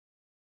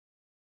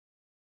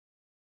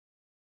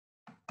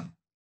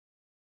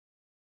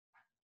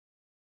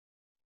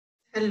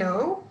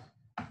Hello.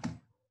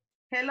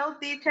 Hello,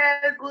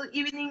 teacher. Good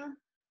evening.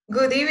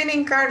 Good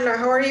evening, Carla.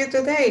 How are you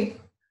today?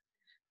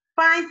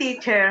 Fine,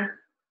 teacher.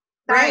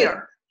 Great.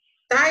 Tired.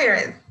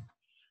 Tired.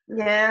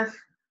 Yes.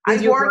 Did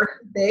I you work. work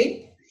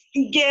today?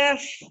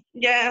 Yes.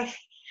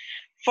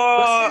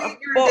 Was it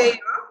your day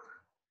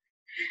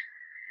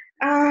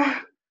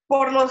Ah,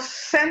 por los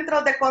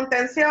centros de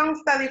contención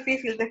está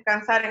difícil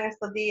descansar en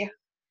estos días.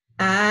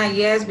 off?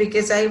 Yes,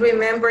 because I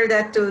remember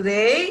that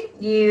today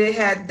you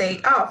had day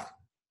off.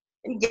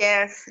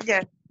 Yes.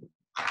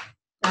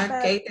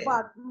 Okay.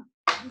 But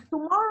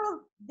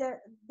tomorrow, the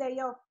day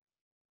off.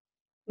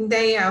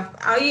 Day off.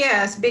 Oh,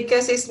 yes,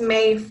 because it's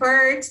May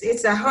 1st.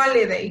 It's a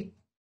holiday.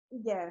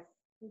 Yes.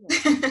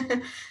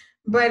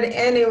 But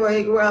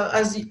anyway, well,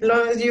 as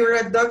long as you're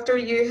a doctor,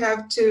 you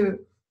have to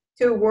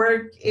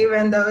work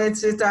even though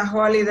it's a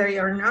holiday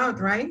or not,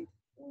 right?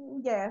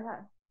 Yes,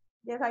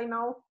 I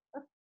know.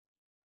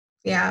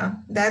 Yeah,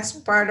 that's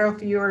part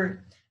of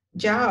your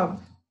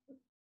job.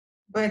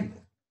 But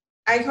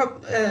I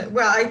hope,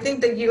 I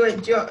think that you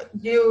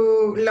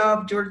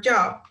loved your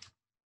job.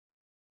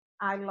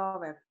 I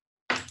love it.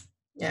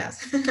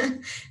 Yes,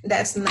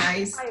 that's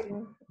nice.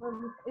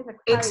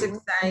 It's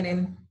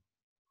exciting.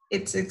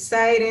 It's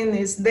exciting.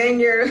 It's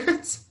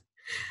dangerous.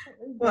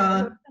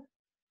 Well,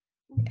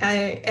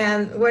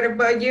 and what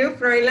about you,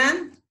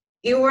 Froilan?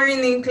 You weren't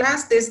in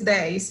class these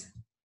days.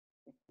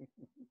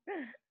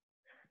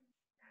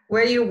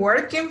 Were you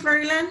working,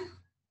 Froilan?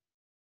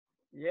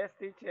 Yes,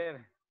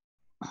 teacher.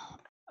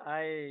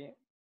 I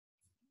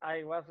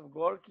was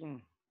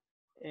working,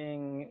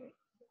 and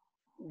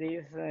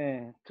this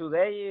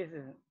today is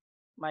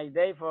my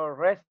day for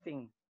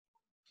resting.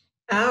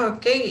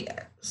 Okay.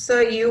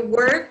 So you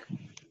work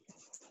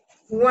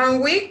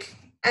 1 week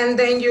and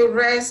then you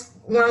rest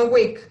 1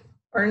 week,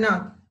 or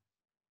not?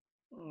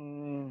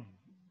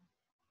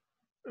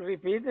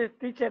 Repeat it,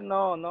 teacher.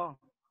 No.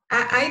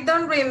 I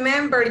don't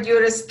remember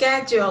your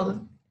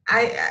schedule.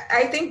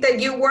 I think that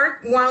you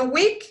work 1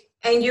 week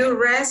and you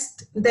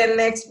rest the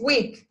next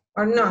week,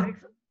 or not?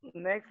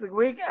 Next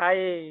week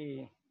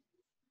I'm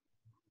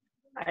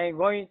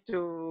going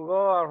to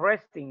go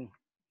resting.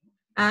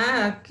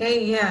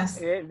 Okay, yes.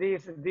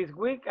 This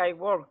week I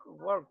work.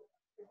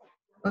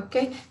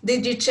 Okay.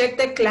 Did you check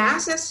the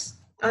classes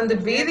on the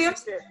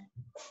videos? Yes,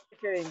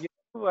 teacher, in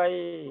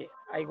YouTube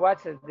I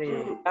watched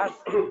the class.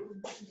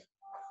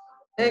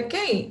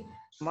 Okay.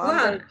 Monday,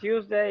 Well,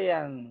 Tuesday,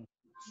 and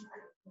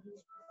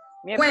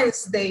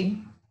Wednesday.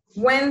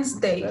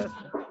 Wednesday.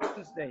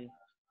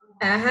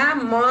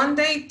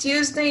 Monday,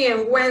 Tuesday,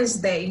 and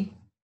Wednesday.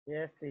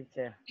 Yes,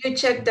 teacher. You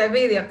check the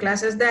video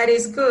classes. That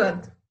is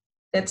good.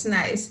 That's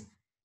nice.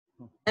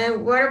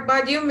 And what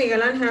about you,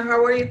 Miguel Angel?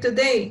 How are you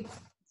today?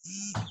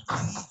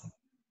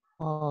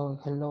 Oh,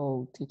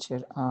 hello,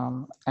 teacher.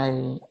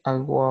 I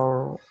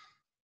work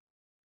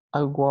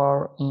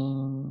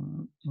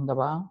in the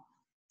bank.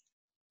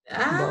 The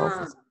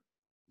office.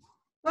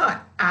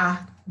 What a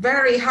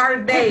very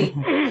hard day.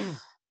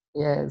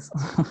 Yes.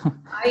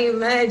 I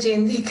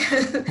imagine,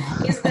 because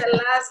it's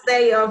the last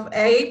day of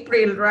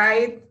April,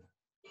 right?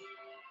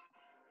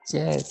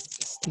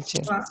 Yes,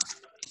 teacher. Well,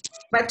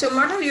 but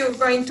tomorrow you're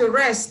going to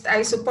rest,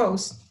 I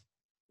suppose.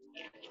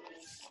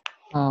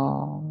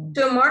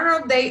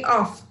 Tomorrow day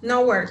off,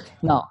 no work.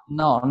 No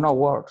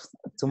work.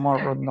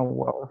 Tomorrow, no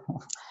work.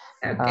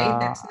 Okay,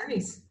 that's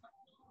nice.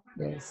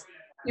 Yes.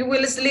 You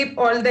will sleep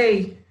all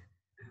day.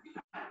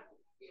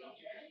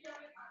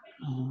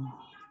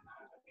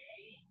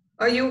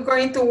 Are you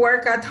going to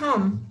work at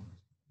home?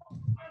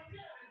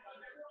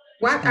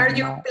 What are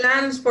your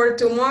plans for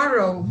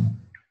tomorrow?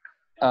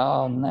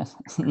 No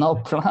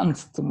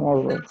plans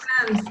tomorrow. No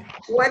plans.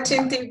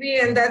 Watching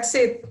TV and that's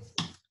it.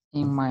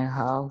 In my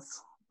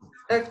house.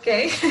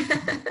 Okay.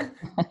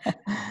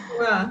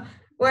 Well,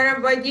 what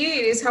about you,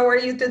 Iris? How are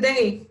you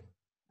today?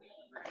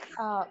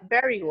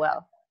 Very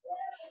well.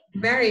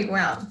 Very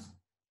well.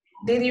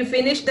 Did you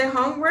finish the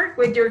homework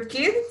with your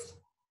kids?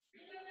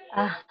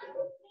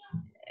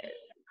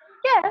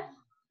 Yes.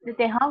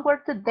 The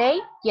homework today,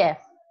 yes.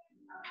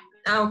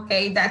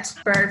 Okay, that's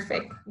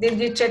perfect. Did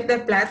you check the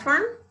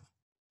platform?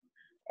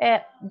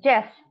 Yes.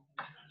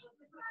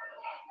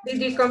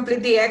 Did you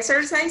complete the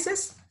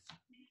exercises?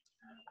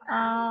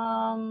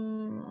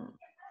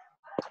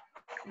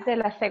 De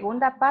la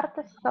segunda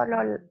parte,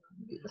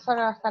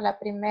 solo hasta la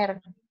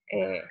primera.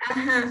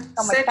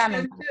 Como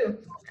Section 2.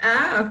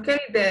 Okay.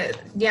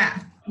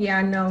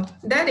 No,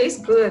 that is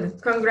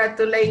good.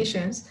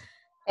 Congratulations.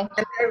 And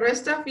the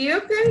rest of you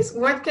guys,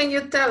 what can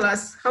you tell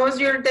us? How was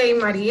your day,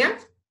 Maria?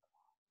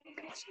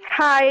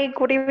 Hi,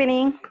 good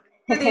evening.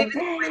 Good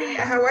evening,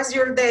 Maria. How was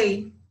your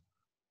day?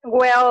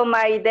 Well,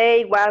 my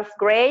day was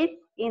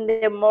great. In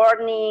the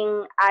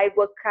morning, I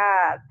woke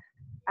up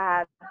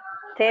at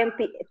 10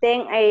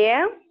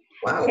 a.m.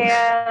 Wow.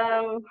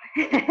 And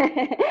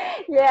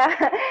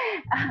yeah,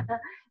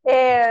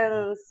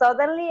 and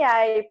suddenly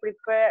I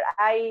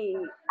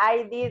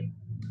did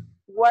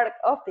work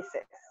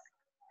offices.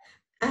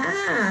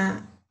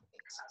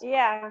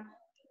 Yeah.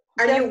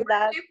 Are you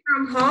working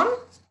from home?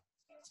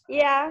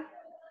 Yeah.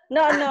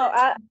 No,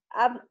 I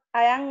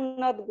am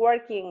not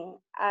working.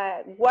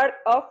 Work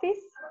office,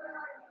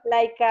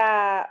 like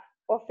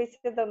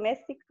oficio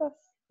domésticos.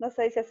 No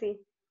se dice así.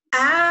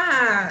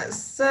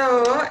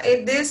 So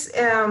it is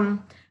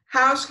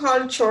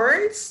household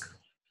chores?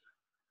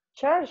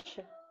 Church.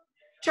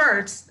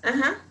 Chores,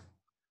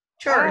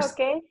 chores.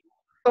 Okay.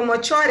 Como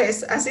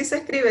chores, así se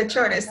escribe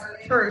chores,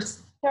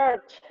 chores.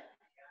 Church.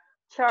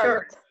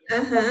 Chores,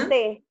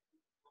 T.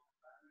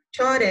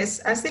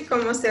 chores, así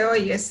como se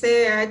oye,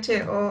 C-H-O-R-E-S,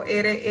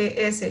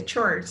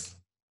 chores.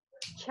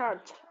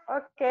 Church.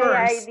 Okay,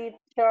 Chores. I did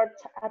church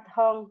at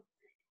home.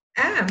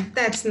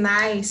 That's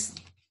nice.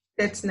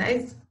 That's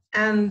nice.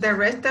 And the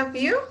rest of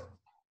you?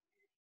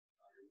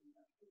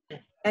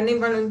 Any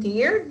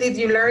volunteer? Did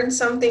you learn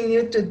something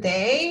new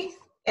today?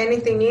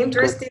 Anything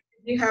interesting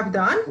you have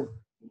done?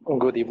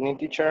 Good evening,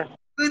 teacher.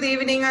 Good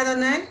evening,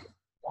 Adonai.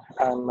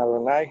 I'm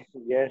Adonai,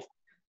 yes.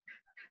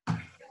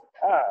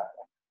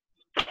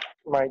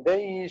 My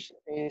day is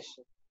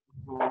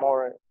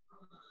more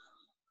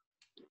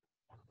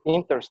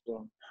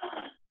interesting.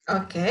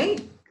 Okay,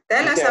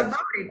 tell us Yes.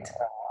 about it.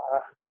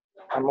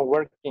 I'm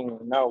working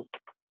now.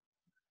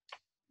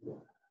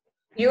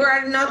 You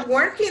are not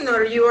working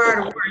or you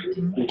are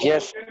working?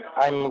 Yes,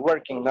 I'm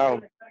working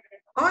now.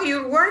 Oh,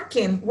 you're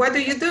working. What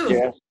do you do?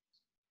 Yes.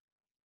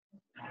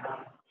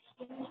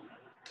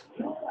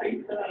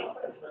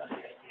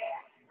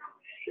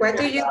 What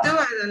do you do,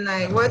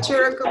 Adonai? What's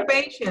your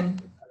occupation?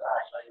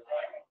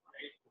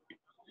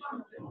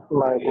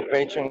 My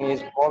occupation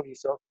is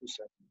police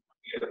officer.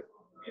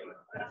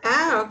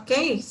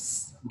 Okay.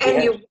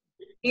 And Yes.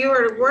 you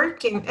are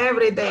working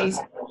every day.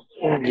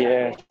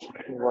 Yes,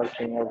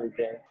 working every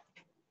day.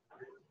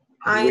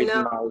 I with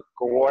know. my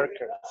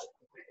coworkers.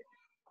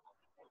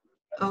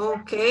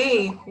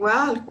 Okay,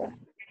 well,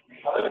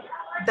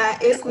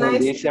 that is In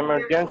nice. this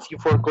emergency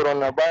for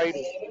coronavirus.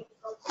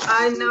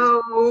 I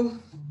know.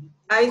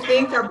 I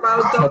think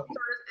about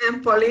doctors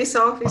and police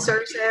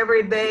officers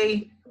every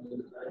day.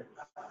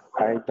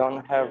 I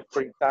don't have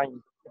free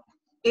time.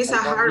 It's a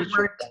hard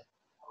work.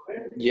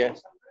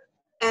 Yes.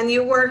 And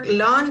you work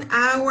long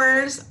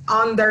hours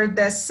under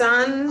the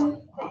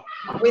sun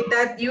with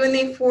that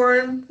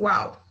uniform.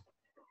 Wow.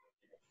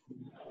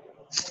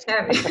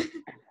 Heavy.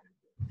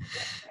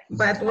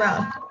 But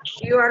well,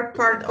 you are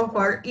part of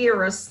our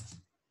heroes.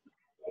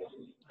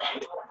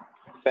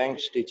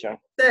 Thanks, teacher.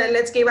 So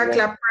let's give a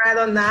clap for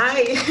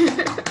Adonai.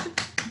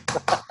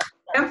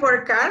 And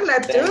for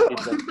Carla too.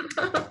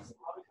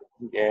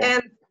 Yeah.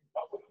 And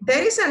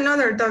there is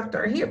another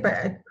doctor here, but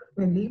I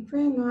believe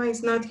no,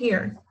 he's not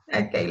here.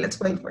 Okay, let's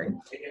wait for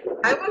him.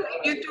 I will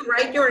need you to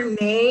write your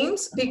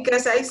names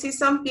because I see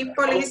some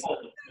people is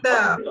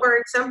for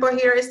example,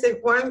 here is the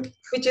one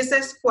which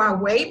says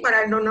Huawei, but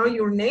I don't know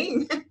your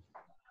name.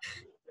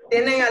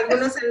 Tienen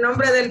algunos el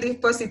nombre del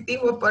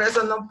dispositivo, por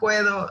eso no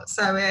puedo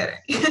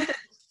saber.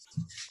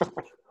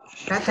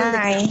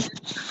 Hi.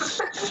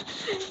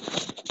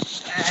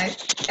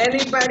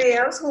 Anybody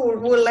else who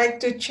would like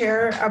to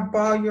share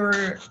about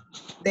your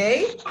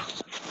day?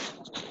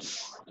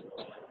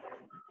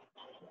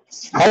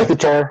 Hi,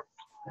 teacher.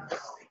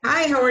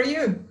 Hi, how are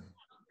you?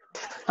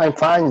 I'm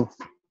fine.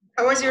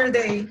 How was your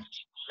day?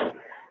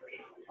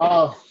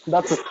 Oh,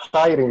 that's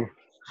exciting.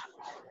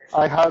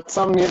 I had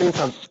some meetings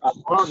at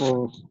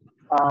morning,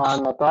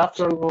 and at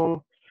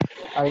afternoon,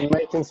 I'm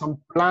making some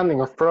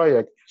planning of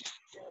project.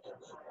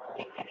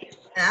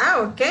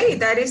 Okay,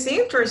 that is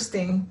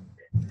interesting.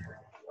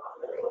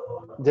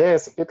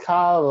 Yes, it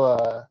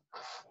have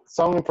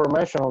some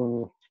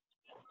information.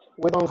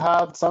 We don't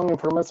have some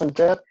information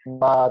yet,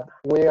 but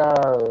we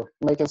are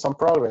making some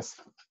progress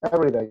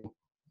every day.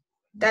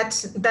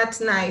 That's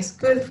nice.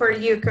 Good for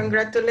you.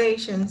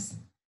 Congratulations.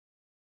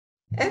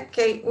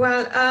 Okay,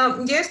 well,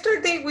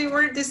 yesterday we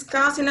were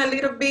discussing a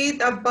little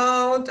bit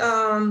about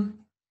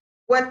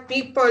what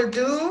people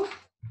do.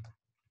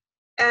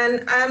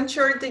 And I'm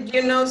sure that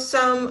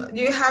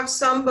you have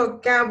some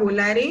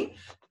vocabulary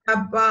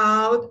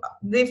about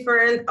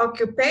different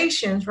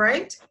occupations,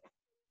 right?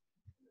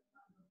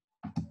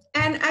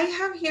 And I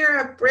have here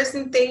a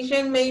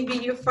presentation. Maybe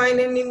you find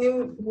any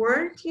new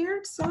word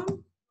here,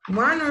 some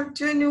one or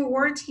two new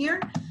words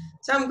here.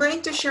 So I'm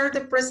going to share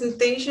the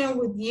presentation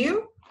with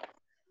you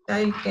so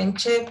you can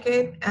check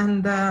it.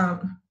 And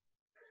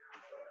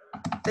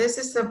this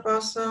is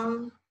about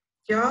some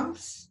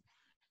jobs,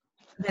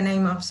 the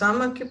name of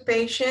some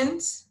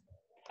occupations.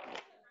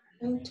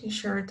 I'm going to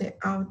share the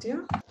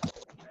audio.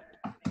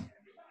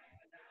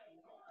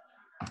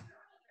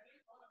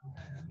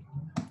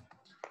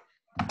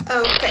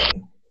 Okay.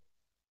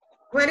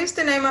 What is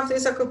the name of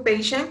this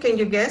occupation? Can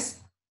you guess?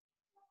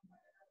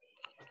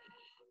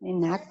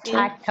 An actor.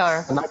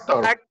 An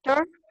actor.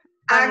 Actor.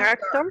 An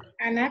actor.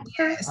 An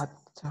actor. Yes.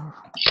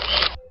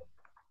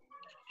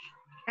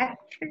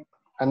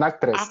 An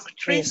actress.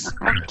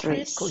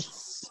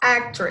 Actress.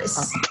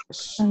 Actress.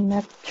 An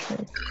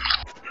actress.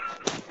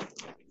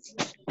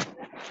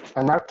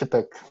 An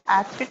architect.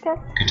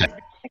 Architect.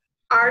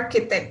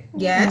 Architect.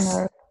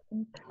 Yes.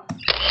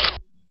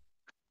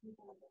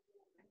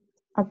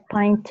 A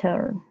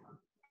painter.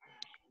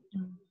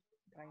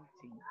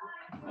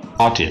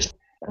 Artist.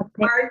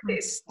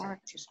 Artist.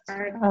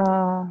 An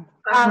Uh-huh.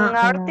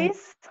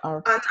 artist.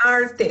 An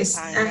artist.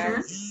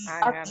 Uh-huh.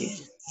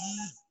 Artist.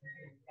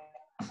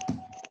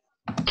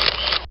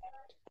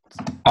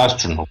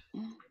 Astronaut.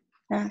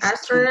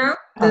 Astronaut.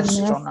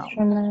 Astronaut.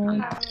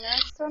 An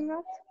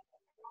astronaut.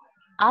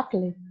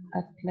 Athlete.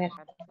 Athlete.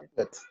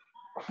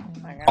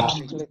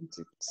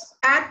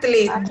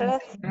 Athlete.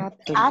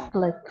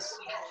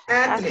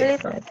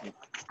 Athlete.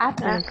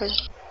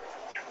 Athlete.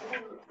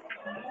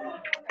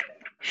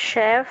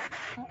 Chef.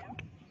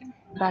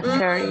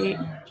 Bakery.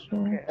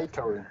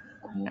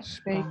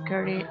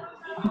 Bakery.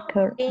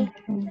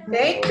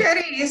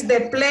 Bakery is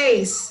the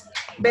place.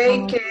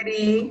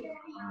 Bakery.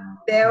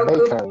 The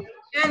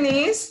occupation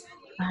is,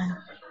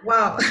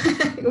 wow.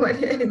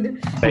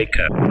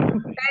 Baker.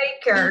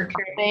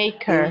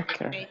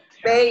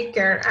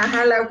 Baker.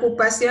 Ajá, la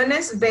ocupación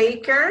es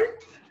baker.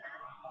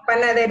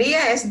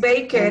 Panadería es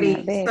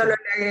bakery. Solo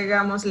le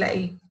agregamos la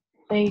I.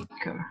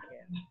 Baker.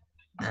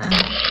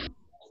 Ajá.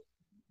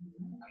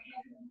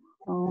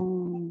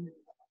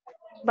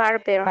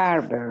 Barber.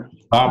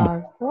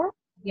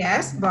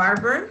 Yes,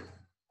 barber.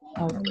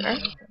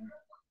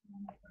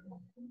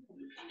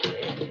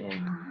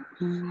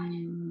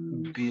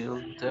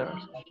 Builder.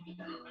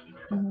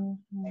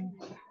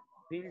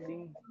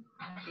 Building.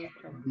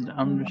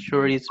 I'm not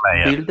sure it's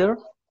Player. builder.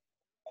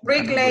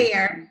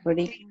 Bricklayer.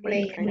 Okay.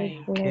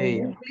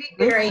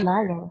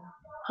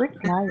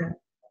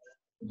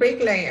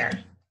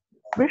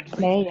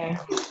 Bricklayer.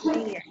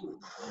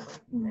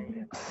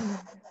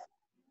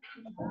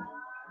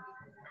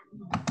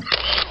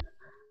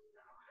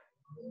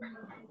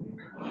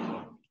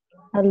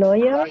 A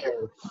lawyer.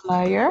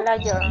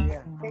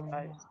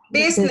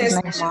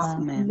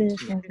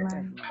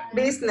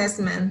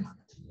 Businessman.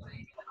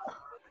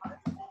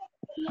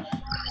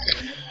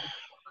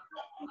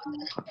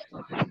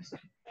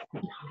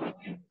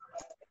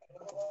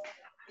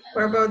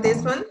 What about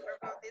this one?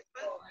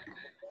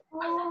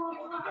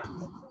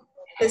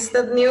 Is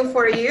that new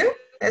for you?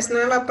 ¿Es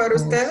nueva para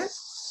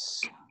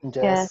ustedes?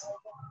 Yes.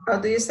 How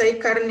do you say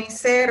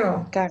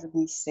carnicero?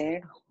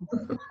 Carnicero.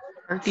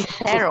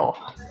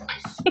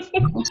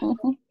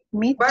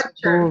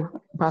 Butcher.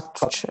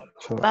 Butcher.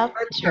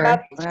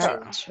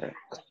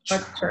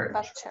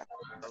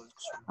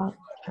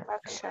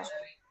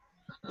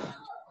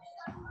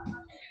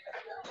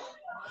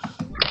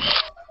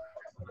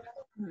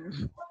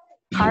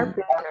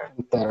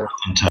 Carpenter.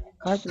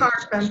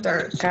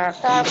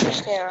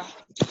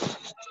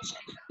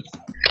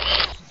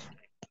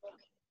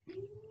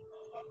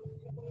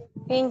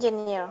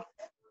 Engineer.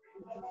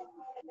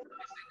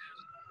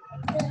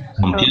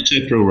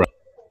 Computer program.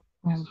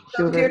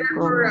 Computer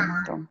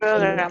programmer.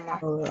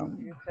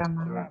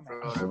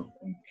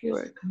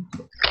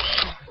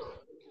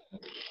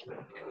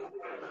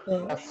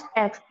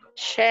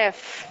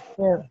 Chef.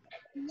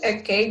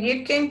 Okay,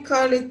 you can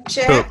call it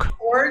chef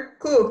or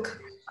cook.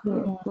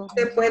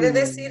 Se puede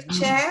decir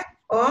chef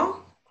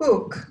o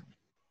cook.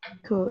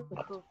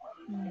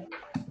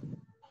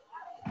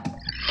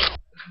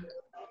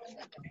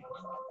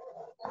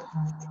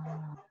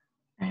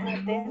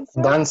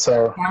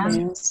 Dancer.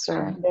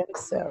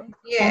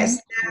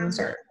 Yes,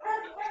 dancer.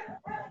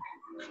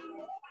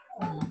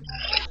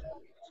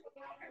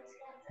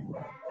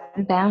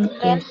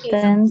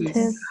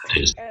 Dentist.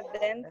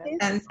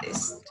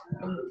 Dentist.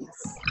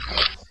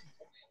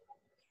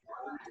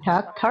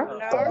 Doctor.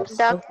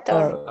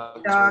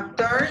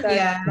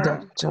 Yeah.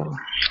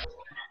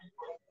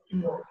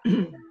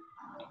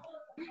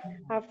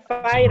 A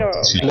fighter.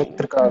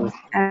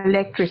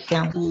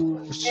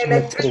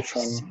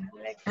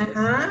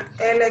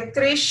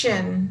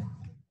 Electrician.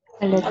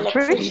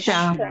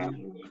 Electrician.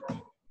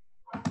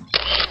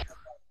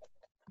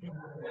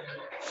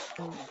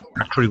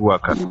 Factory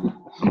worker.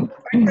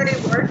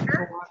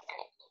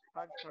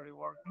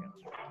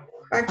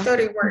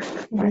 Factory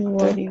worker.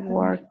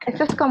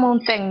 Eso es como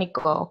un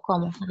técnico,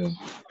 ¿cómo?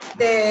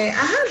 De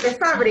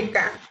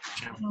fábrica.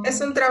 Es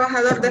un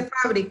trabajador de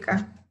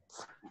fábrica.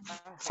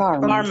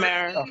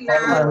 Farmer.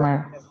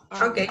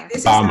 Okay, this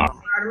is a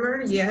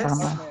farmer, yes.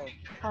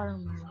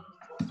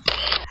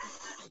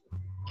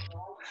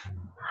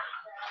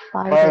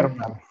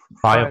 Fireman.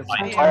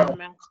 Firefighter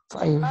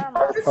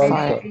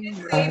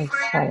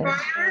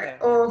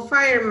or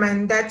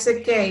fireman, that's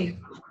okay.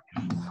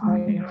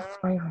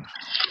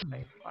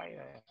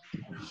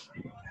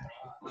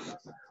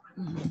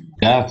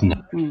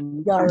 Gardener.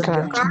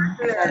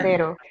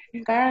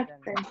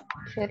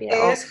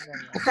 Es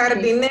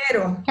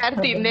jardinero.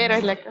 Jardinero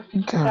es la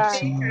cosa.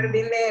 Sí,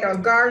 jardinero,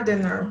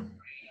 gardener.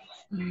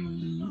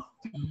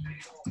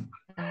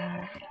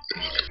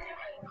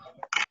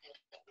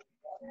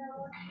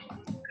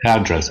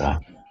 Hairdresser.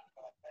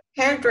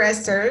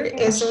 Hairdresser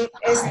es un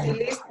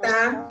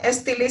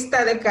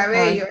estilista de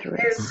cabello.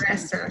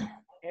 Hairdresser.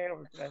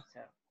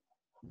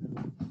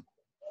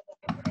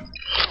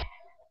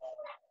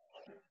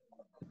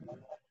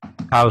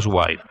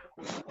 Housewife.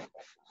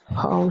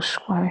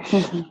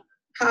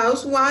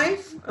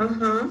 Housewife.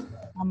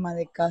 Ama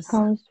de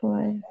casa.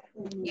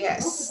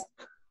 Yes.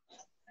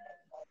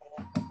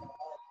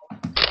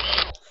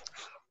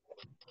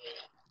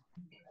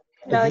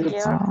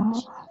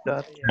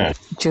 Lawyer.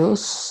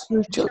 Juice.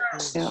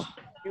 Judge.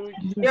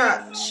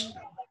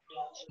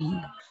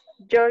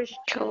 George.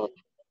 Judge.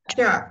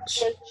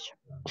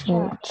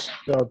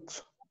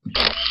 Judge.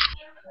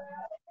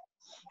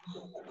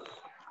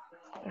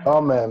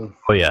 Amen.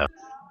 Oh, yeah.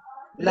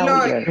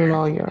 Lawyer.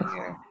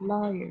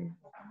 Lawyer.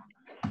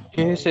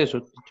 ¿Qué es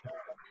eso?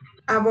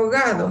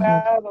 Abogado.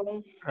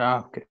 Ah,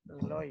 ok.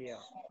 Lawyer.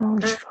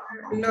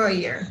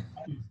 Lawyer.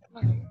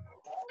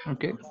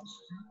 Ok.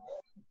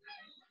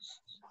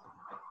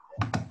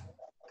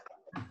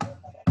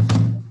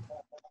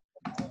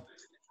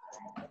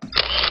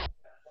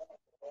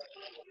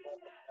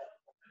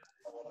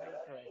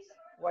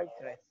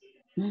 Waitress.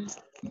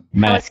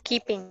 Maid.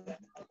 Housekeeping.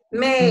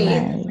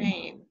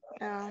 Maid.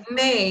 Oh.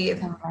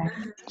 Maid.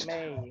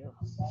 Maid.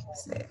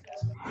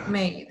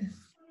 Maid.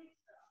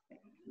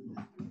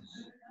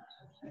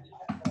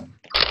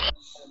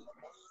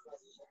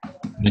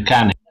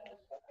 Mechanic.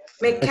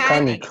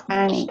 Mechanic.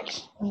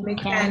 Mechanic.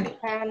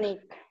 Mechanic.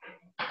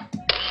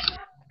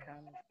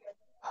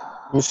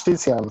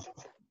 Musician.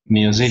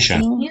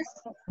 Musician.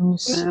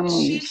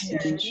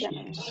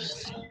 Musician.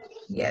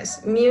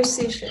 Yes,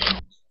 musician.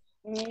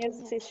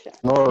 Musician.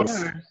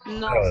 Nurse.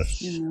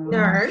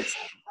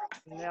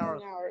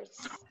 Nurse.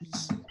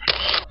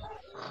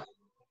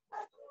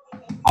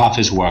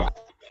 Office work.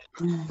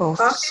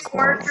 Office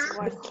worker.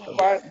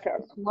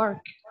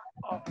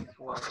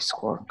 Office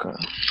worker.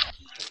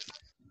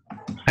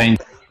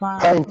 Painter.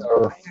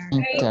 Painter.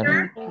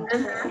 Painter.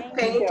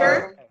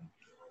 Painter.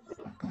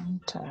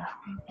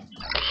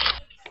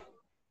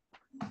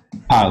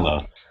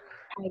 Pilot.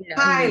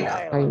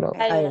 Pilot.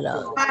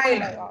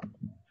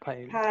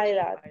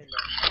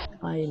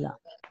 Pilot.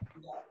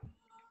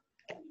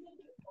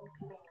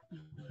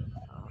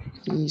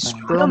 He's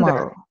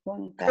plumber.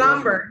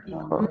 Plumber.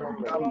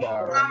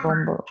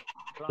 Plumber.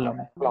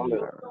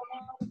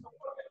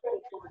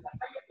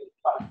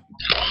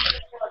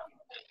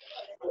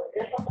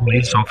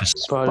 Police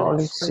officer.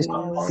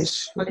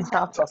 Police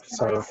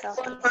officer.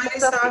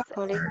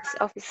 Police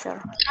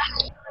officer.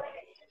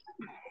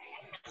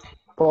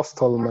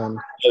 Postalman.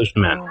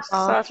 Postman.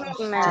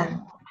 Postman.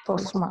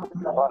 Postman.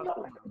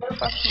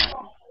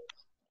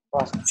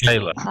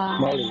 Sailor.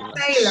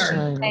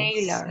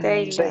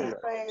 Sailor.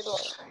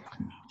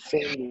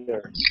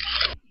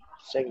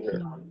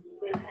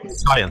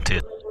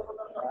 Scientist.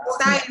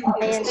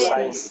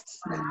 Scientist.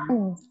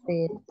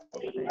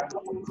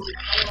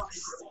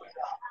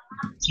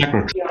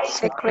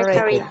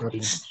 Secretary.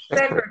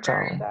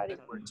 Secretary.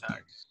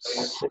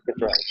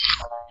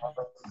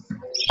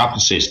 Shop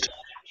assistant.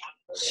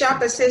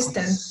 Shop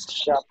assistant.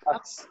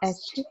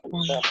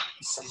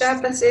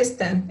 Shop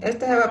assistant.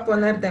 Este se va a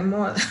poner de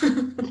moda.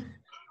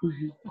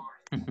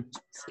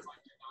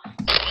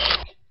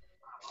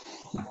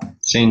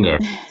 Singer.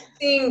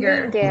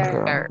 Singer.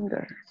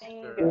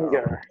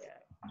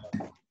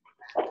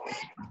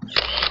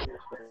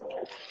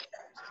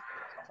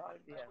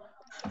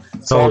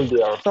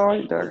 Soldier.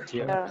 Soldier.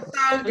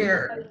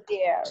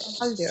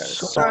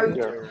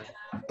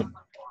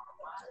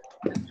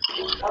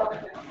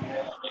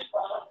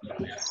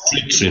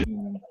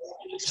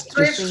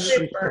 Street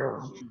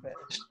sweeper.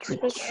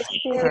 Street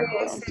sweeper.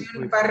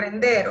 El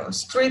barrendero.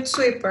 Street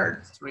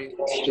sweeper.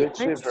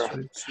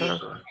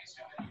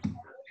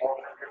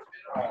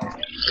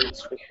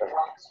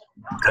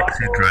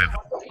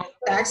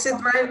 Taxi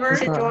driver.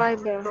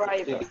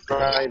 Taxi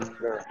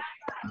driver.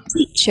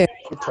 Teacher.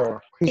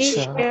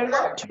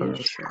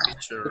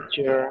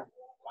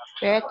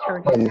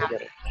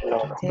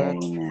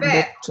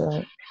 Vet.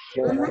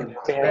 Lo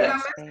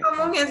más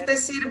común es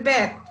decir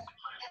vet.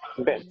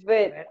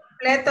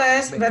 Completo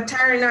es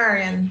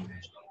veterinarian.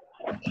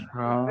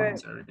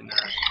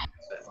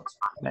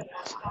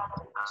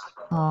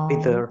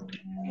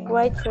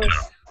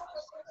 Waitress.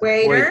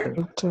 Waiter.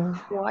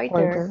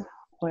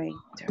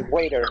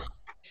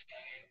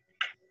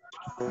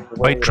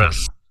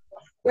 Waitress.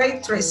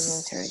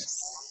 Waitress.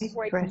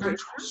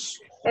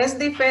 Es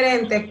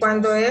diferente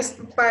cuando es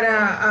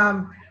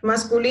para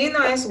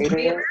masculino es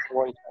waiter,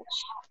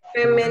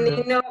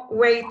 femenino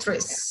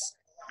waitress.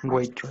 And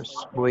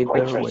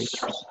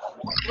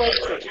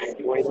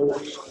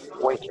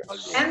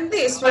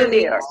this one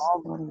is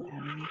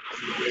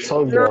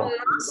Soldier.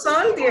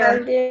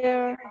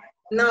 soldier.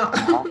 No.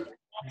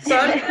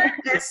 Soldier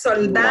es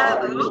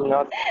soldado.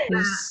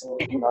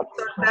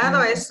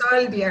 Soldado es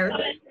soldier.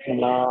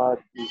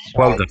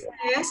 Welder.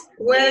 Es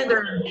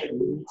welder.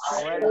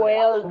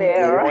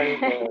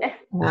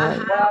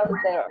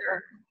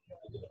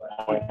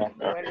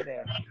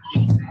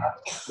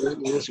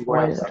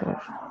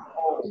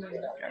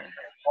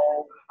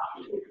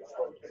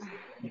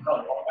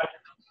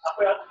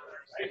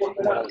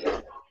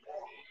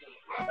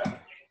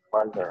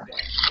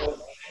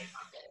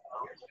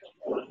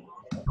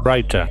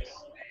 Writer.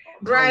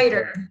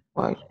 Writer.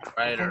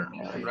 Writer.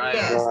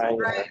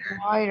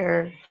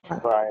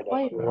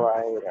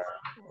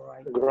 Yes,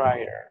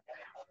 writer.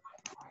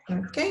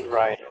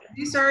 Okay.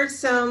 These are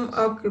some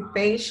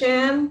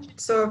occupation.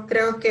 So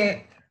creo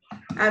que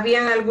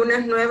habían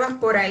algunas nuevas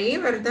por ahí,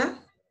 ¿verdad?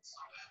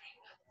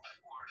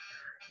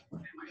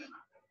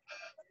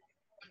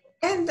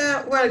 And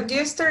well,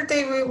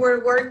 yesterday we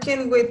were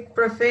working with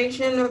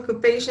profession,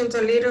 occupations,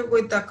 a little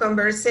with the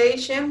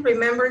conversation.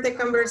 Remember the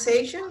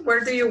conversation?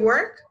 Where do you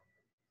work?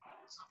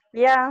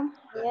 Yeah.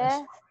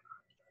 Yes.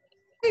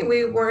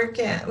 We work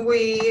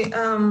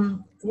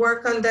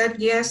on that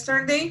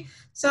yesterday.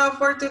 So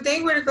for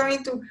today, we're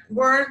going to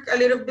work a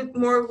little bit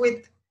more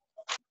with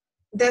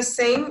the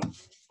same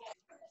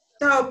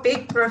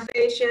topic,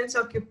 professions,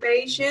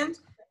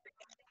 occupations,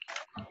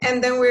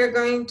 and then we're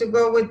going to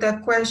go with the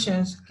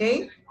questions,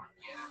 okay?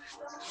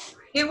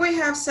 Here we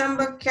have some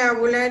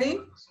vocabulary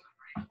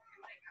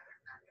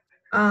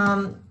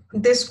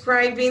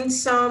describing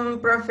some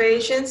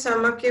professions,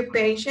 some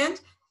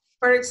occupations.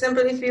 For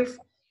example, if you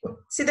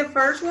see the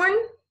first one,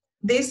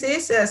 this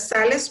is a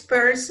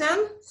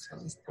salesperson,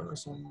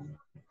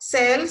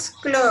 sells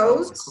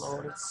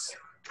clothes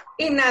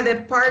in a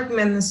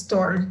department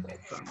store.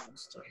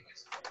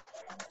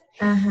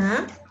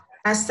 A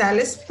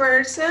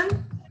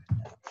salesperson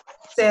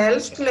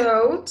sells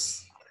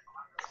clothes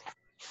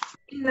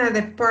in a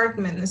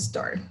department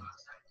store.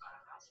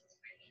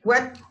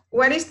 What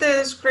is the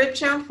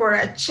description for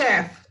a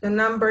chef, the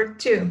number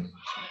 2?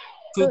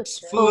 Cooks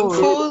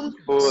Food.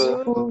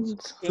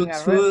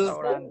 Cooks food.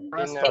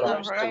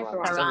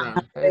 Restaurant.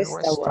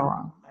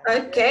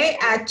 Okay,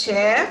 a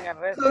chef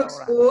cooks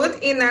food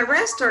in a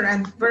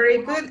restaurant.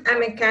 Very good. A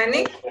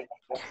mechanic?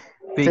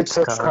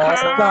 Fixes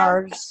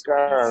Cars.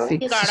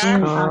 Fixes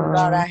In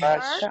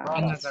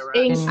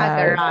In a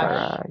a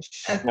garage.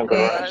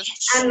 Okay,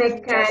 a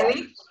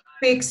mechanic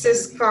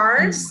fixes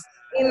cars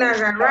in a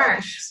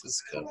garage.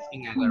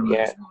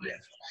 Yeah.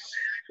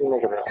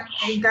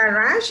 El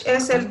garage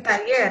es el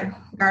taller,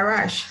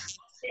 garage.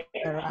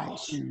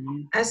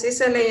 Así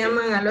se le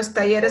llaman a los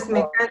talleres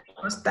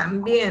mecánicos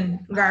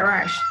también,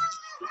 garage.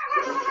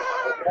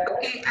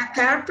 Okay, a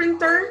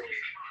carpenter.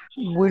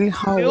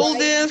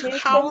 Buildings,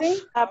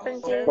 house.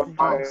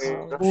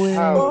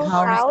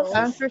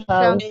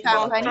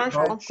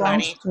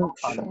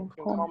 Construction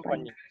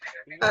company.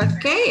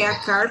 Okay, a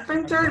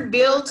carpenter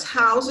builds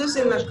houses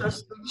in a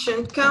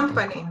construction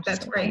company.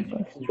 That's great.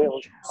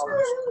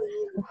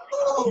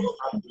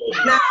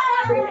 Now,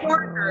 a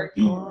reporter.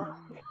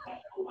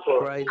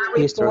 Write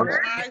history.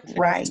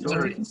 Right.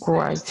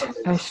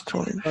 A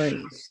story.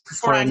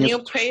 For a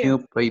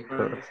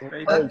newspaper.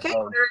 Okay,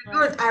 very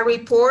good. A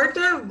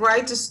reporter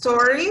writes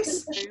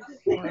stories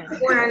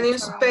for a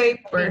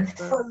newspaper.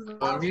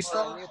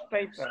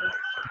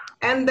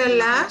 And the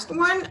last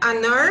one, a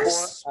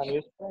nurse.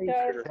 Person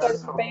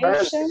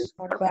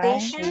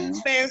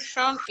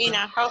in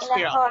a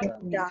hospital. A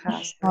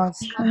nurse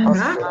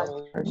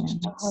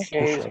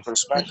cares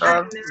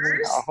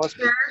for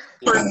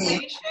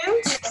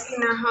patients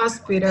in a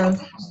hospital.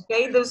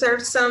 Okay, those are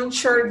some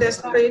short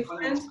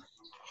descriptions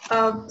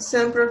of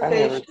some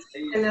professions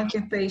and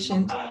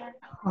occupations.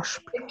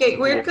 Okay,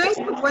 we're going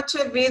to watch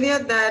a video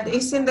that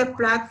is in the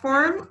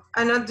platform.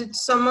 I know that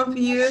some of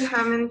you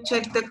haven't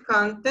checked the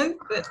content,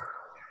 but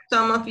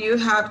some of you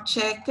have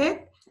checked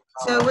it.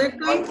 So we're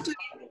going to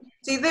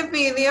see the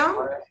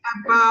video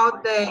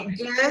about the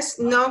yes,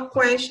 no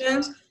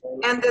questions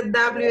and the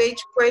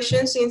WH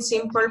questions in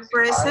simple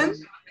present.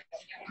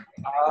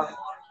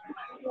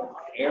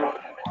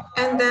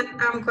 And then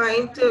I'm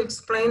going to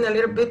explain a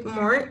little bit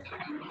more.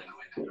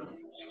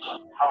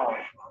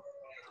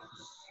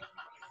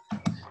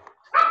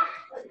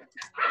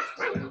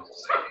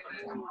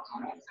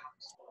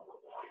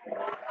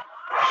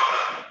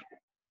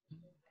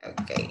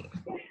 Okay.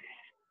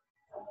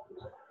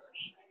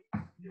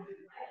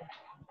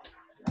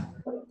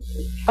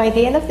 By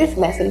the end of this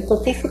lesson,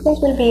 participants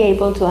will be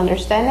able to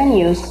understand and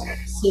use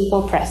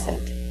simple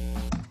present.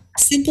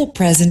 Simple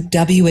present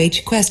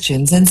WH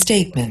questions and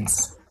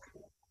statements.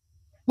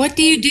 What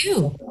do you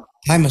do?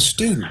 I'm a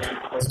student.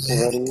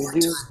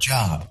 It's a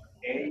job.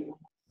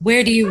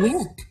 Where do you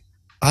work?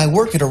 I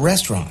work at a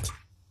restaurant.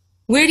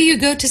 Where do you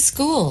go to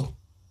school?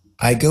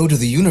 I go to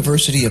the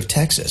University of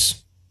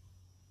Texas.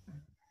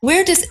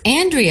 Where does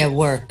Andrea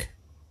work?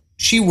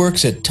 She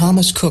works at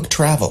Thomas Cook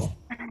Travel.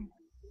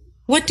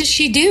 What does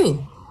she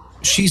do?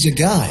 She's a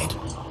guide.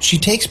 She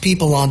takes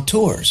people on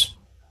tours.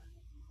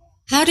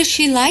 How does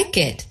she like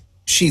it?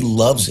 She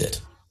loves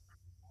it.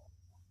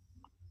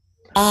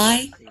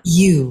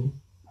 You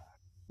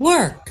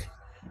work,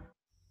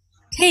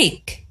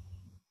 take,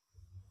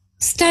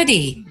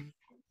 study,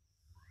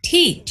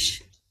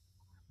 teach,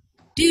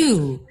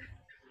 do,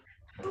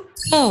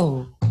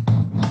 go,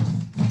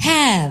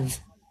 have.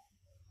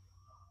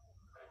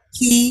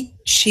 He,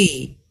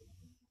 she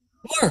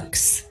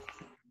works,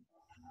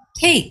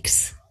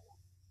 takes,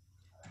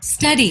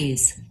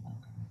 studies,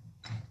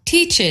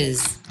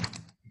 teaches,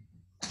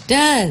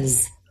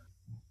 does,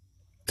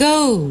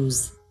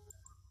 goes,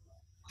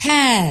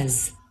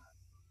 has.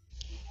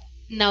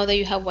 Now that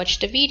you have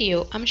watched the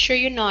video, I'm sure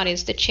you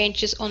noticed the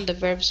changes on the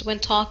verbs when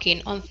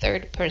talking on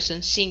third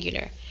person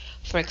singular.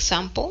 For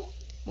example,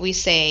 we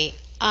say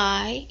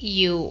I,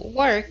 you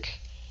work,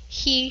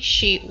 he,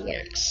 she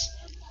works.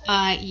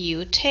 I,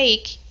 you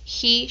take,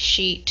 he,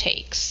 she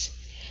takes.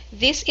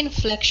 This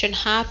inflection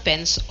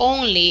happens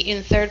only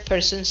in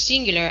third-person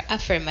singular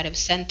affirmative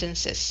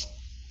sentences.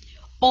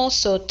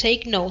 Also,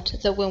 take note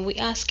that when we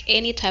ask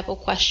any type of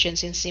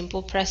questions in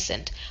simple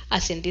present,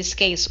 as in this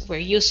case we're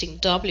using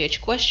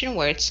WH question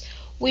words,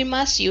 we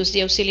must use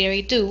the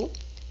auxiliary do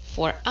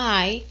for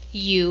I,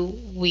 you,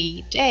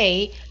 we,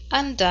 they,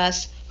 and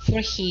does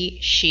for he,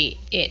 she,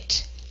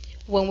 it.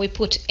 When we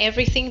put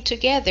everything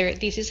together,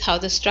 this is how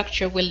the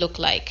structure will look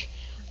like.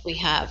 We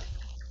have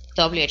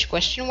WH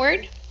question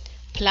word,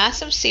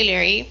 plus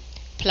auxiliary,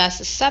 plus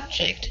the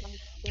subject,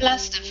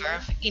 plus the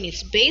verb in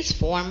its base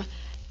form,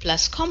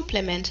 plus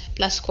complement,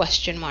 plus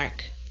question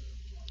mark.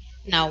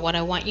 Now what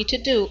I want you to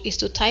do is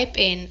to type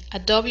in a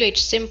WH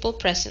simple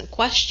present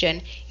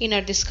question in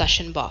our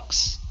discussion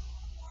box.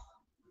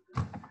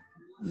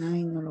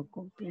 Ay, no lo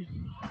copié.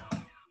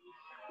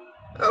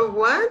 A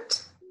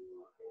what?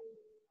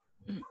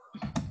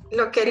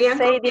 Lo querían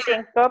Say copiar.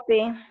 didn't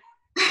copy.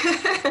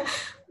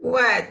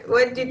 What?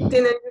 What didn't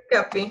you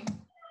copy?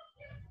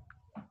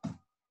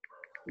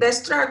 The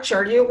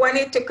structure. You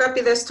wanted to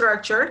copy the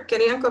structure.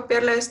 ¿Querían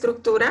copiar la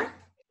estructura?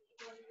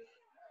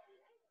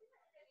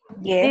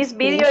 Yes, this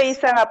video please.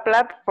 Is on a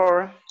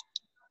platform.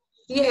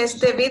 Yes,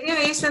 the video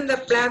is on the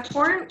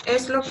platform.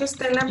 Es lo que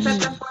está en la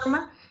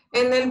plataforma.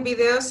 En el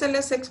video se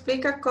les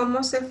explica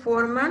cómo se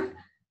forman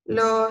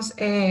las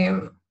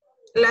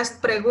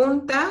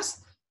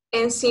preguntas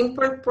en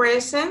simple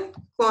present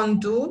con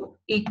do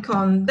y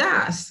con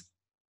does.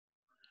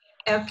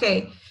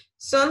 Ok,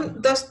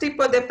 son dos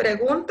tipos de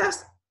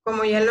preguntas,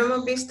 como ya lo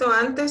hemos visto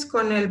antes,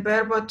 con el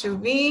verbo to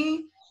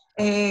be,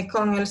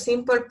 con el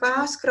simple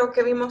past. Creo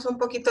que vimos un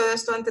poquito de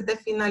esto antes de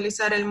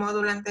finalizar el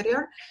módulo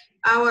anterior.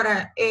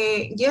 Ahora,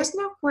 yes,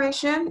 no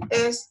question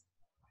es,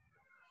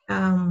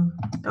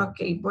 ok,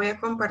 voy a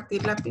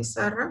compartir la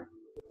pizarra.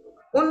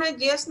 Una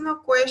yes,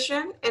 no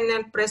question en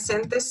el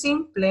presente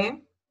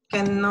simple,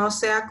 que no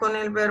sea con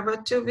el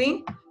verbo to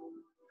be,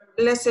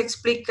 les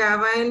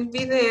explicaba el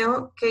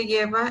video que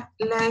lleva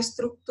la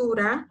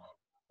estructura.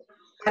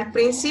 Al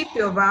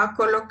principio va a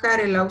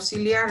colocar el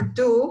auxiliar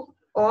do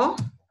o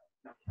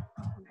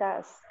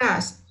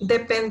does,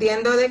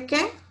 dependiendo de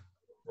qué.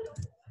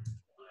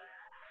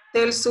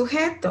 Del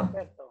sujeto.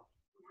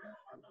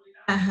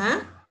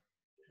 Ajá.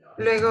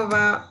 Luego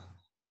va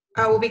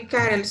a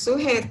ubicar el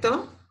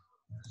sujeto.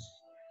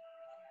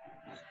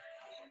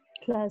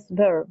 Plus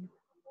verb.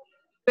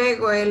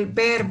 Luego el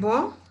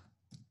verbo.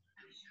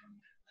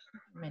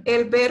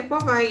 El verbo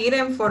va a ir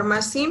en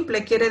forma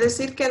simple. Quiere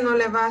decir que no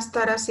le va a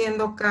estar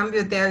haciendo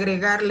cambios de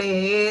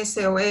agregarle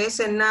S o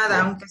S,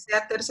 nada. Aunque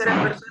sea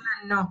tercera persona,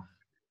 no.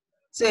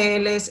 Se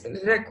les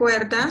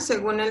recuerda,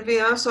 según el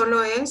video,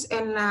 solo es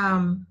en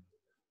la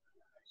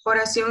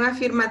oración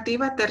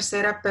afirmativa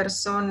tercera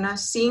persona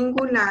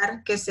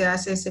singular que se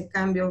hace ese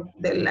cambio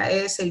de la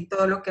S y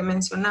todo lo que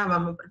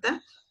mencionábamos,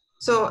 ¿verdad?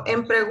 So,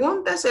 en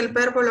preguntas el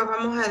verbo lo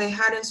vamos a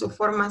dejar en su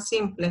forma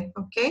simple,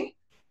 ¿ok?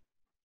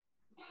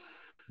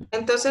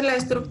 Entonces la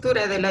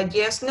estructura de la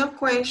yes, no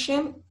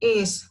question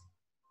es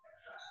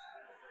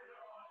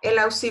el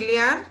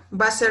auxiliar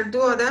va a ser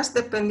do o does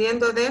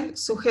dependiendo del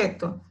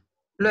sujeto.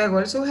 Luego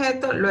el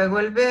sujeto, luego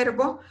el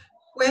verbo.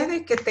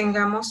 Puede que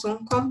tengamos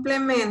un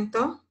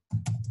complemento.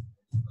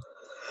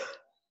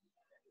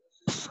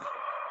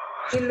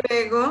 Y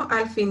luego,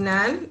 al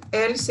final,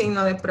 el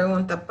signo de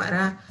pregunta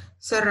para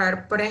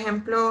cerrar. Por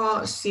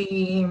ejemplo,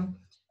 si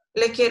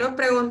le quiero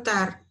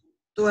preguntar,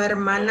 ¿tu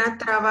hermana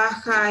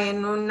trabaja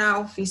en una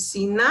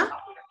oficina?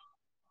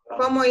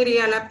 ¿Cómo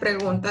iría la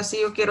pregunta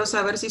si yo quiero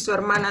saber si su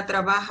hermana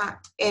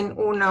trabaja en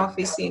una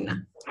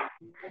oficina?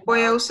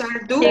 Voy a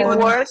usar do o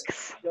does.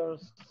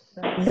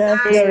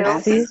 Does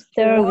your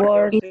sister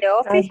work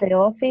at the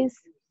office?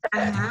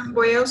 Ajá.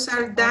 Voy a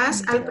usar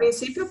does al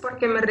principio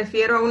porque me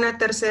refiero a una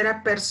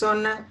tercera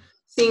persona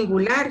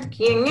singular.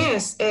 ¿Quién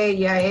es?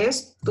 Ella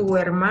es tu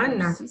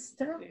hermana.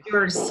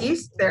 Your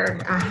sister.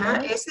 Ajá.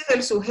 Ese es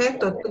el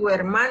sujeto, tu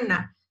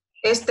hermana.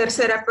 Es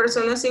tercera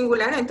persona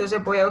singular,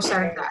 entonces voy a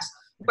usar does.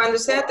 Cuando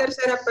sea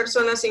tercera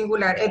persona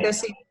singular, es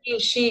decir, he,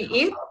 she,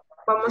 it,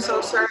 vamos a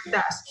usar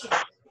does.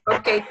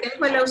 Ok,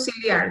 tengo el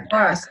auxiliar,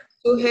 does.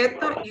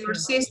 Sujeto, your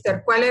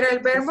sister. ¿Cuál era el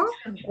verbo?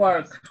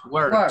 Work.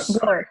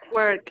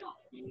 Work.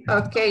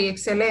 Ok,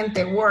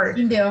 excelente. Work.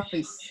 In the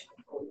office.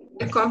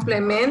 El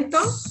complemento.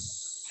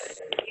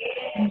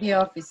 In the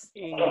office.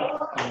 In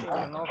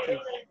an office.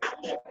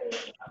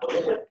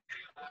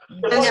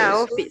 Does your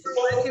office. sister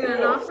work in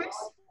an office?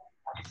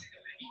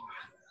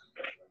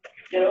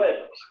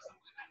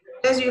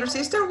 Does your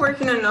sister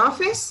work in an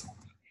office?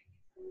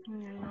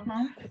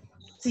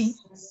 Sí.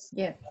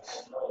 Yeah.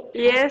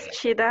 Yes,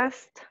 she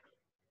does.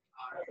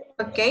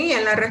 Ok,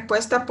 en la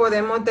respuesta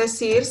podemos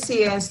decir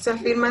si es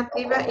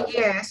afirmativa,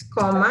 yes,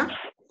 coma.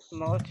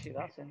 No, she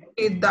doesn't.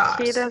 It does.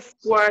 She does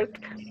work.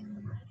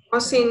 O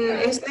si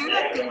es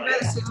negativa,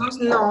 decimos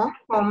no,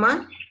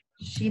 coma.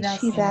 She does.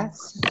 She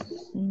does.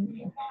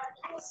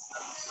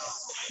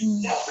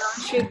 No,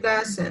 she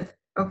doesn't.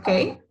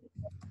 Ok.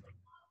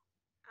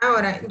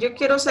 Ahora, yo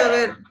quiero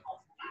saber,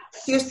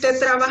 Si usted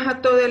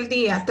trabaja todo el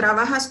día,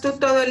 ¿trabajas tú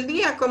todo el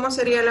día? ¿Cómo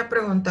sería la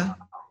pregunta?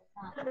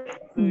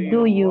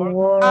 Do you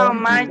work How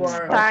much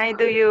time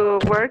do you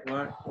work?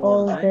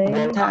 all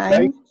day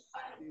time?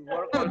 You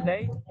work all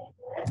day?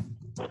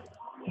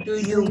 Do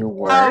you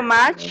work? How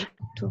much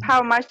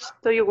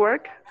do you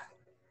work?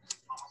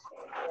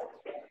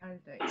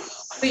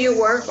 Do you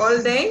work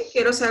all day?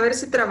 Quiero saber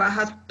si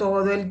trabaja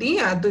todo el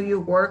día. Do you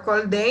work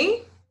all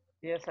day?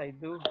 Yes, I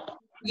do.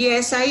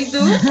 Yes, I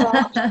do.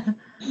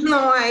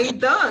 No, I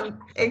don't.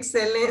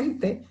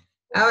 Excelente.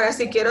 Ahora,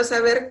 si quiero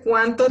saber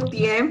cuánto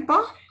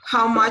tiempo,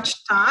 how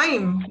much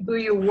time do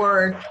you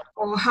work?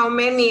 O how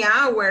many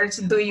hours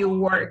do you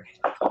work?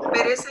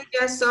 Pero esas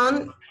ya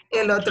son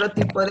el otro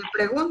tipo de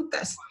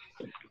preguntas.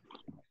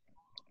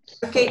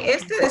 Ok,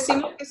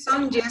 decimos que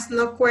son yes,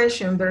 no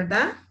question,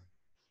 ¿verdad?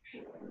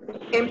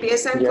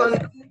 Empiezan con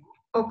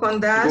o con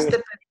das,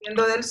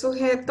 dependiendo del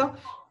sujeto,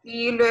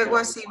 y luego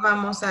así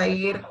vamos a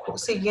ir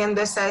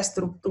siguiendo esa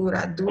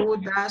estructura, do,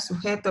 das,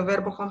 sujeto,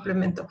 verbo,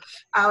 complemento.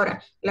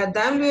 Ahora, las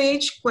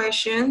WH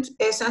questions,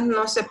 esas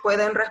no se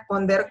pueden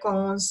responder con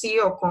un sí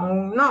o con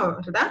un no,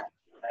 ¿verdad?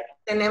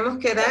 Tenemos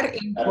que dar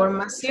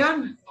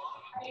información.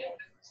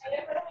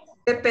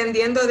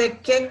 Dependiendo de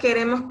qué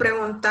queremos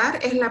preguntar,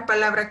 es la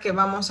palabra que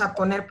vamos a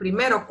poner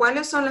primero.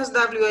 ¿Cuáles son las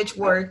WH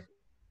words?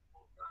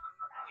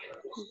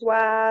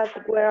 What,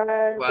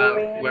 where,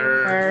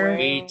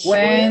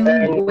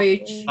 When,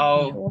 which,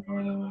 How,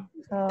 when,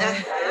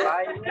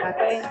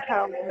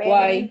 how many.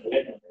 why,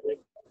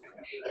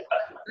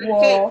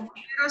 Okay.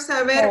 Quiero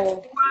saber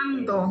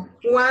cuándo.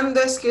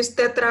 ¿Cuándo es que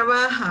usted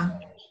trabaja?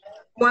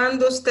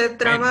 ¿Cuándo usted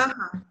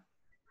trabaja?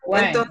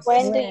 Entonces,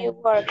 When do you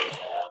work?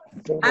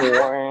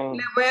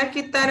 Le voy a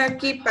quitar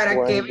aquí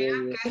para que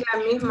vean que es la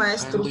misma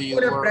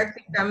estructura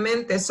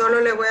prácticamente. Solo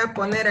le voy a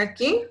poner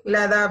aquí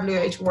la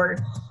WH word.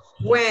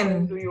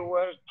 When. Do you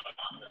work?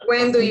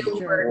 When do you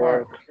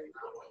work?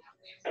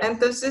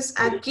 Entonces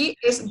aquí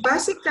es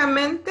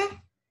básicamente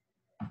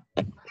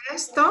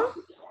esto.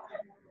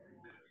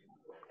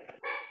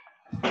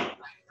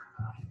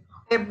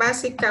 Es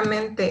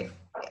básicamente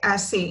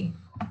así.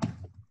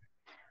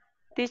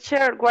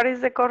 Teacher, what is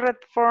the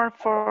correct form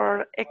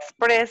for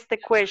express the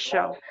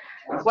question?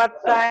 What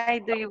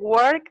time do you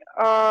work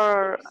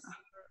or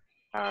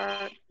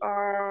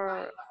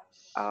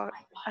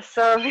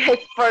sorry, I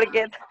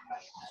forget.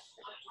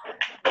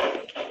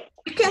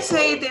 You can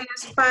say it in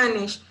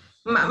Spanish.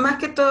 Más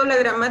que todo la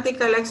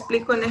gramática la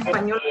explico en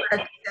español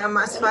para que sea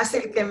más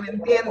fácil que me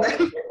entiendan.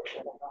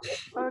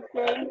 Ok.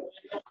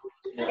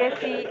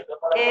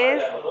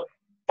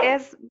 Que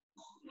sí,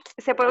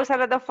 se puede usar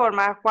de dos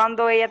formas,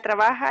 cuando ella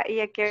trabaja y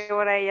a qué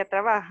hora ella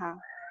trabaja.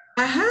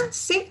 Ajá,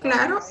 sí,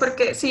 claro,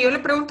 porque si yo le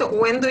pregunto,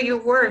 when do you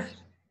work?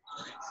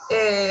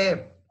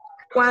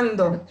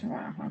 ¿Cuándo?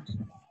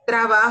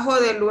 Trabajo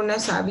de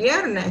lunes a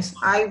viernes.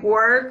 I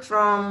work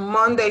from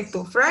Monday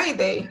to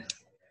Friday.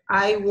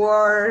 I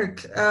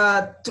work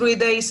 3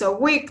 days a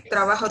week.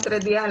 Trabajo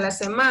 3 días a la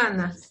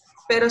semana.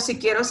 Pero si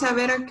quiero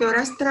saber a qué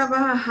horas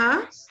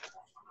trabaja,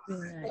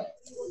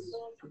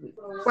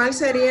 ¿cuál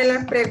sería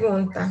la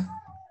pregunta?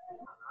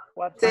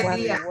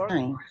 Sería,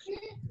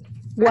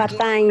 What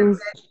time?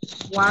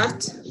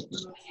 What.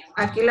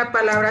 Aquí la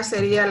palabra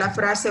sería la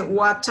frase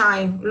what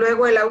time.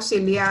 Luego el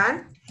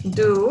auxiliar,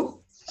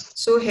 do.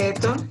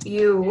 Sujeto,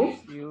 you.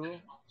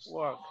 You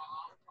work.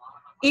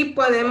 Y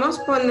podemos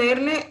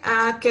ponerle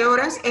a qué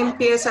horas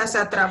empiezas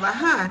a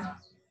trabajar.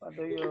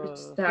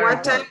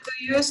 What time do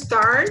you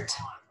start?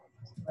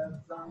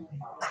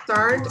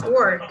 Start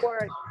work.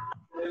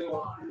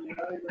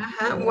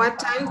 Ajá. What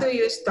time do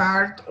you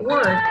start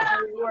work?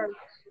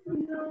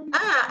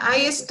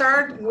 I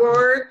start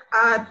work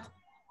at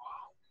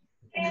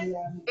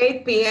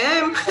 8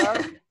 p.m.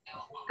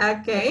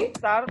 Okay.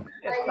 Start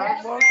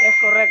work es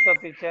correcto,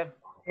 teacher.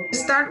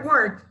 Start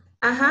work.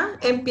 Ajá.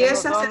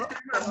 Empiezas el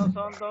trabajo. No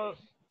son dos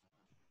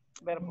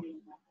verbos.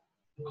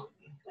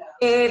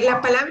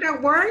 La palabra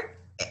work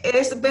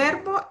es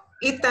verbo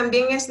y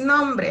también es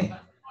nombre.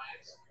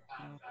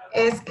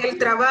 Es el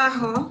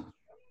trabajo.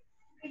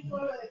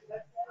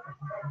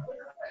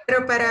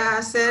 Pero para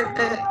hacer,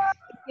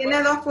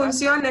 tiene dos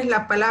funciones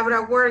la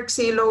palabra work.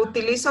 Si lo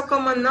utilizo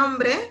como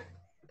nombre,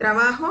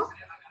 trabajo,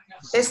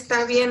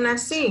 está bien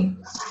así.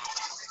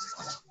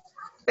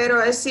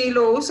 Pero si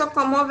lo uso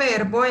como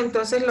verbo,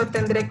 entonces lo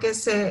tendré que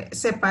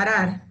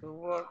separar.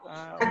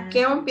 ¿A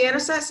qué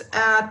empiezas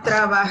a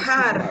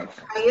trabajar?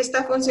 Ahí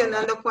está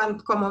funcionando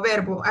como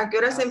verbo. ¿A qué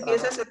horas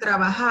empiezas a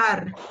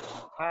trabajar?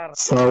 Ahí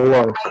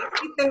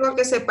sí tengo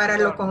que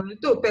separarlo con el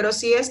tú. Pero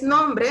si es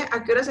nombre,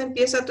 ¿a qué horas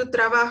empieza tu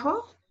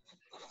trabajo?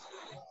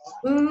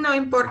 No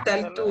importa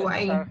el tú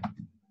ahí.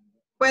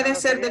 Puede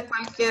ser de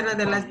cualquiera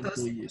de las dos.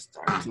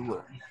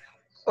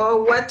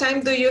 O what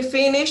time do you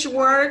finish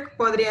work?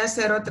 Podría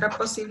ser otra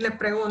posible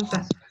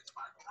pregunta.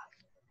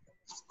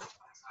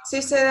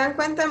 Si se dan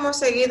cuenta, hemos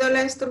seguido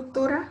la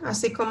estructura,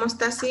 así como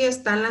está así,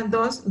 están las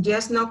dos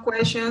yes, no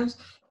questions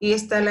y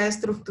está la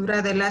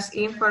estructura de las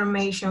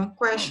information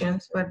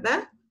questions,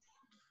 ¿verdad?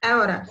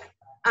 Ahora,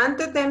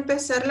 Antes de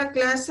empezar la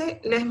clase,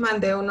 les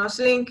mandé unos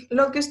links.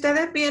 Lo que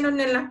ustedes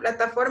vieron en la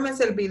plataforma es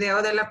el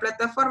video de la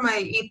plataforma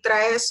y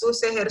trae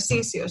sus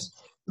ejercicios,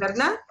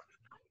 ¿verdad?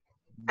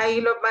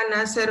 Ahí lo van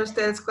a hacer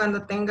ustedes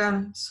cuando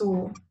tengan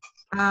su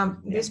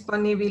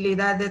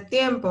disponibilidad de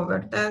tiempo,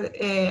 ¿verdad?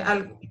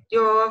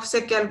 Yo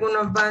sé que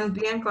algunos van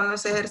bien con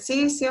los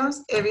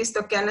ejercicios. He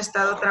visto que han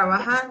estado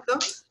trabajando.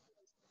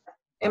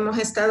 Hemos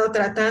estado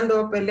tratando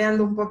o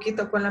peleando un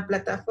poquito con la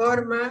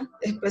plataforma,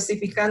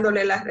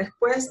 especificándole las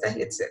respuestas,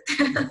 etc.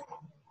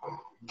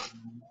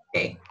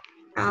 Okay.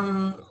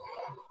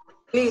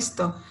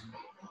 Listo.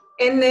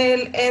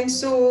 En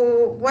su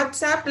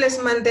WhatsApp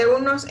les mandé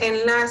unos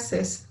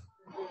enlaces,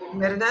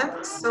 ¿verdad?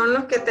 Son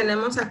los que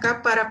tenemos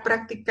acá para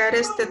practicar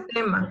este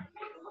tema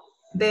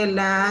de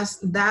las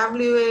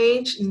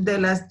WH, de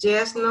las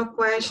yes, no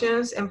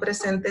questions en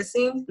presente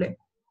simple.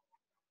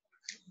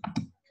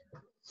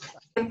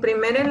 El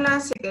primer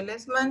enlace que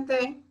les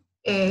mandé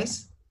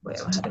es, voy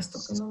a bajar esto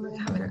que no me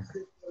deja ver acá.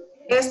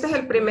 Este es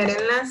el primer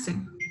enlace.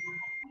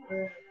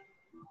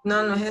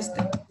 No, no es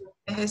este.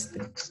 Es este.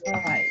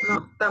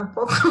 No,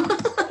 tampoco.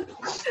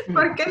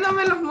 ¿Por qué no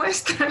me los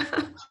muestra?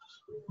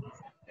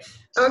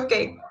 Ok.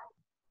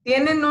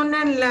 Tienen un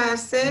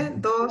enlace,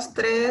 2,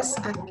 3,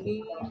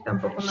 aquí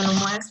tampoco me lo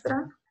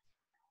muestra.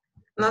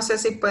 No sé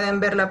si pueden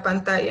ver la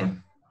pantalla.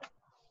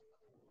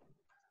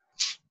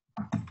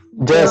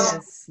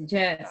 Yes.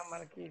 Yes.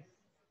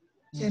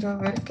 Quiero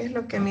ver qué es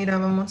lo que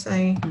mirábamos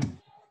ahí.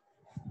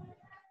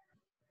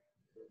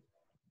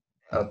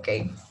 Ok,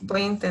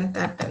 voy a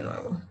intentar de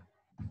nuevo.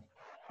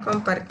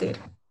 Compartir.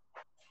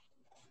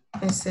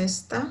 Es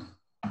esta.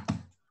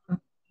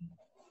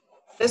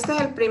 Este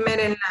es el primer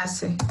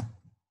enlace.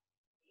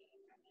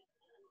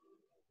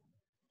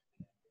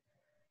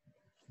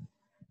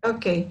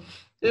 Ok.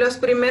 Los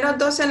primeros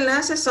dos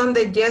enlaces son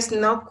de yes,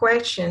 no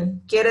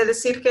question. Quiere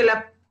decir que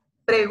la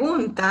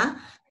pregunta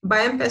va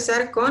a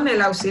empezar con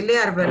el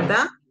auxiliar,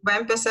 ¿verdad? Va a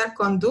empezar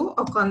con do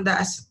o con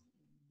das.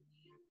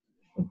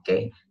 Ok.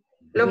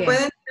 Lo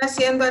pueden ir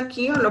haciendo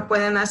aquí o lo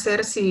pueden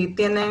hacer si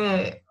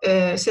tienen,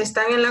 si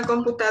están en la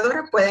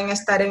computadora, pueden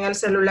estar en el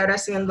celular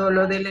haciendo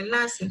lo del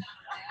enlace.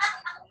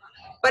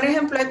 Por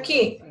ejemplo,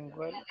 aquí,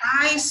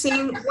 I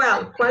sing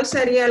well. ¿Cuál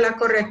sería la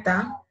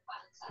correcta?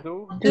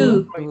 Do.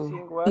 Do. I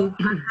sing well.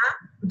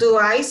 Do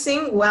I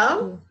sing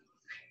well?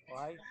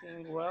 I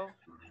sing well.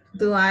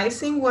 Do I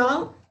sing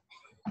well?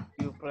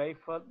 You play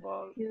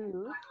football.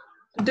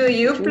 Do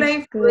you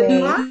play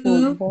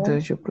football? Do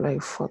you play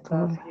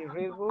football? Does he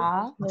read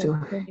books?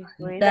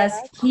 Does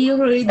he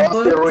read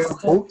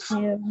books?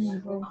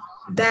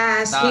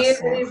 Does he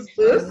read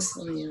books?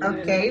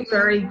 Okay,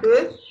 very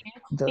good.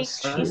 Does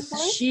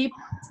She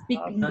speak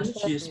Does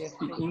English? she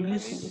speak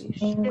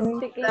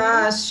English?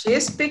 Does she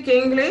speak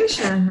English?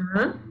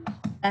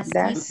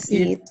 Does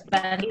he eat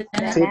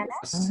bananas?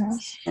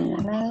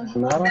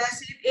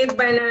 Does it eat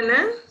banana?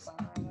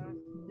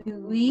 Do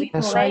we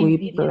Yes, play we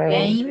video play.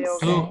 games?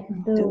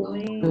 Do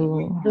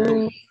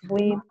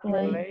we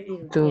play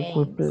do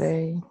we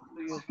play?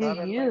 Do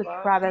you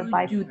travel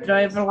by bus? Do you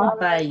travel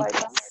by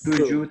bikes? Do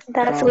you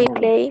Does we travel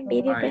play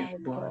video by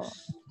games? bus?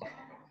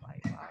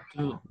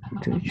 Do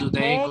you Do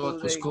they go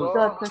to school?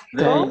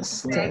 They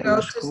does They go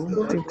go to to school?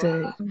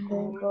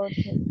 school.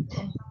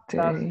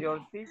 Does your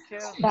teacher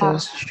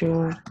does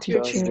your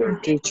Does your teacher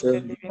teacher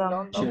live in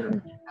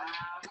London?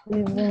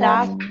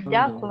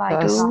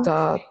 does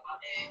that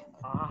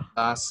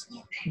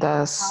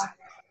Does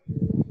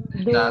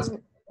does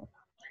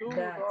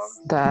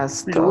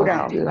does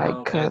dog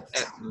like cat?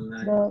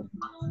 no.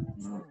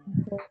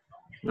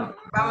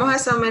 Vamos a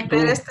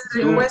someter esta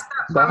respuesta.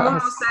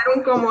 Vamos a usar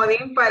un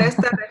comodín para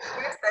esta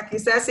respuesta.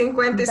 Quizás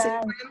 50 y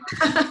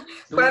 50.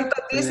 ¿Cuántos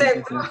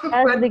dicen?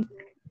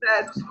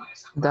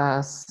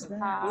 Does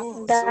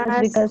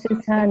Because it's Que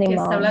está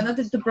animal. hablando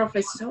de tu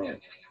profesor.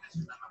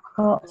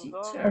 Dos.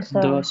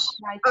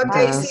 Ok,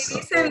 Does. si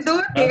dicen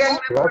do, díganme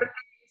por qué.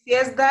 Si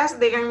es das,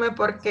 díganme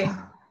por qué.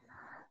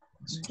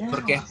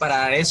 Porque es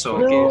para eso,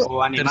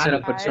 o animal.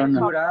 Tercera persona.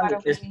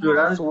 Es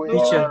plural,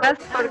 teacher.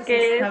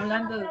 Porque Está es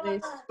hablando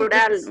de su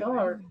plural.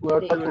 profesor. We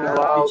are talking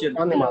about Teacher.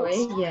 Pero animals.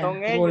 ella.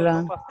 Son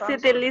ellos, no Se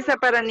utiliza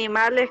para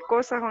animales,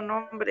 cosas o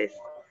nombres.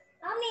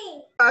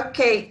 Ok,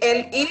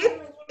 el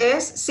it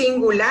es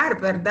singular,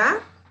 ¿verdad?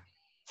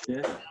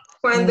 Yes.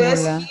 Cuando es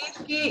Singular.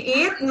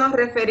 he, it, nos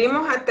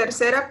referimos a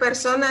tercera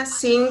persona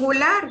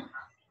singular,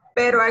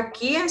 pero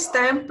aquí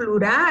está en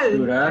plural.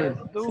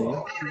 Plural.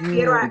 Me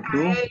refiero a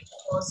Do.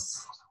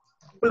 ellos.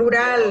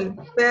 Plural,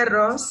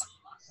 perros.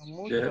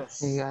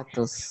 Yes. Y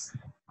gatos.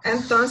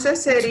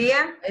 Entonces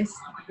sería Es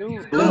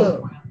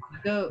do.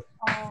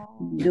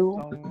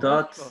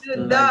 Dogs. The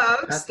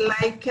dogs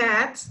like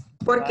cats,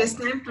 porque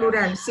está en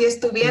plural. Si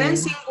estuviera en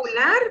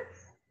singular,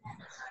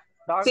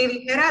 si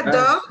dijera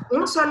dog,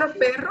 un solo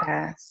perro,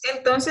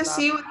 entonces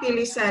sí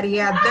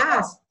utilizaría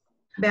does.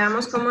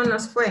 Veamos cómo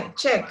nos fue.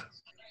 Check.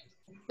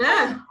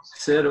 Ah,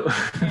 Cero.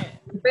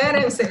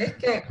 espérense, es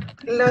que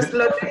los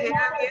dejé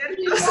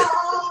abiertos.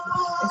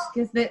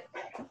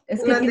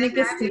 Es que tiene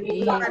que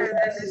seguir.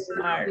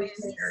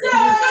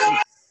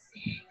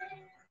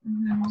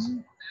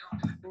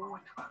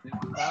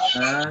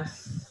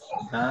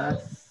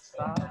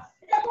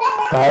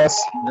 Das.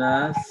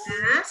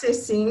 Das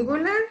es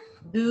singular.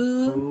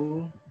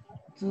 Do.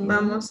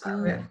 Vamos a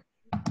ver.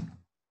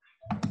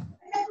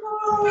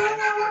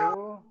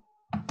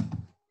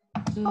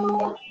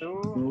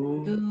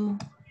 Do.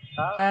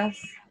 As.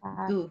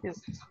 Do.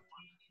 Yes.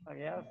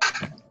 Ahí está.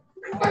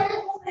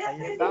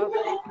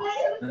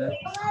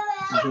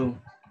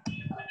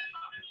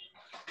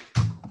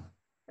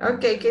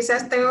 Ok,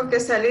 quizás tengo que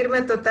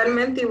salirme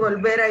totalmente y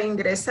volver a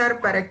ingresar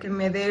para que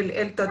me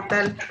dé el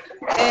total.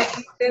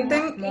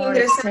 Intenten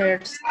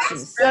ingresar.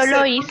 Yo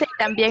lo hice y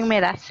también me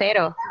da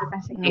 0.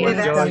 Así que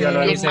Yo ya lo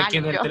bien hice aquí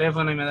mal en el yo.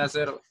 teléfono y me da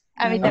 0.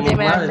 A mí también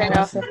me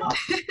da 0.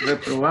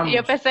 Reprobamos.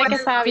 Yo pensé que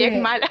estaba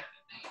bien mal.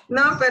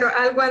 No, pero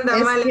algo anda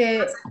Es mal que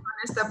entonces con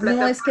esta no,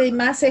 plataforma. es que hay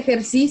más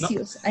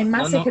ejercicios, hay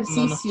más No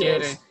nos quiere.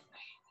 ejercicios.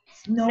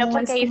 No, No,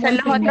 porque es como hice el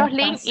los otros primer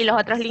links y paso.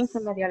 los otros links se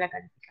me dio la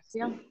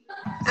calificación.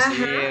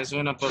 Sí, es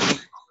uno por uno.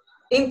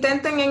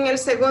 Intenten en el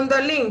segundo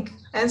link,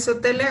 en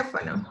su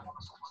teléfono.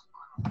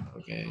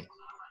 Ok.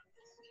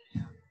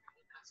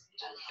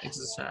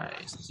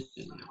 Exercise.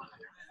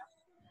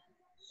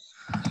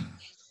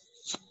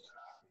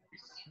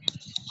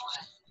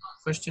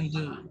 Question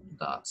 2.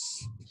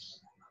 Das.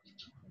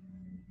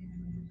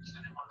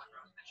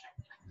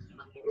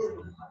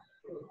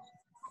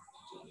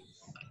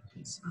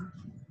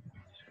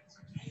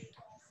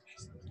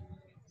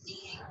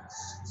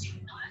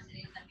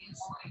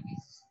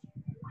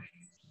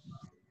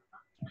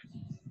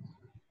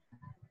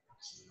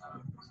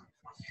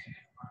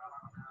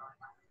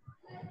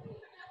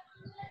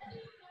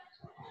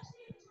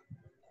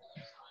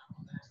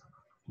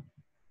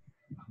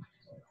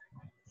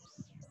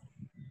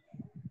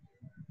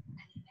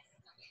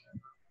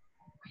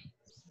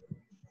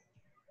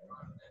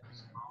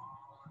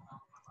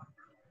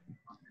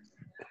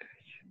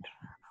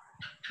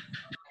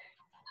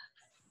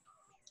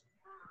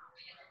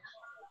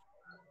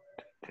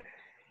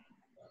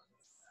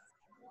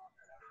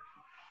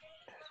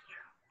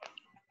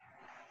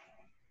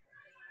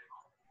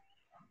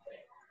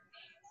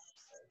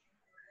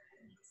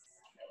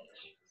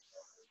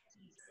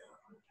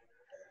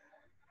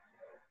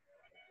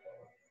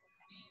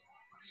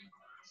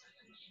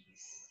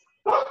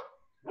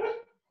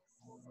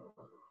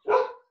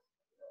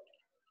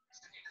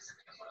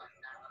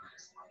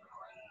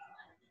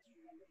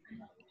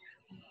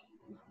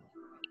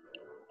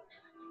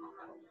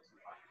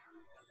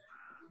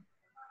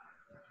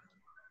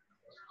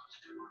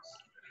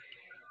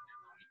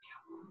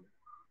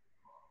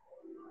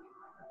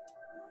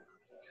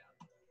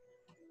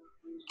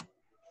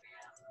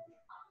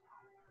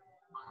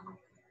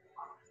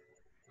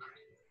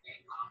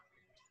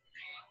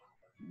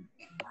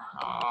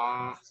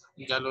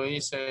 Ya lo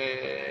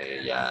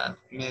hice, ya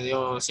me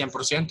dio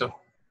 100%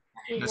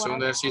 en el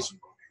segundo ejercicio.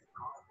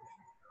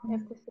 Me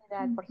puse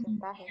el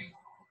porcentaje.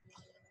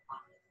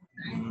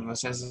 No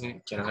sé si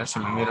quiero ver si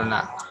me miro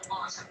la.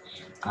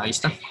 Ahí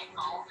está.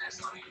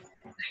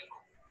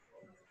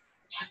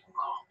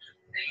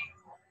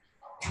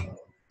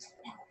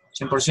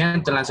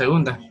 100% en la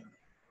segunda.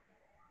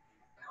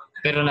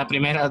 Pero en la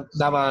primera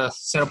daba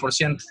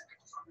 0%.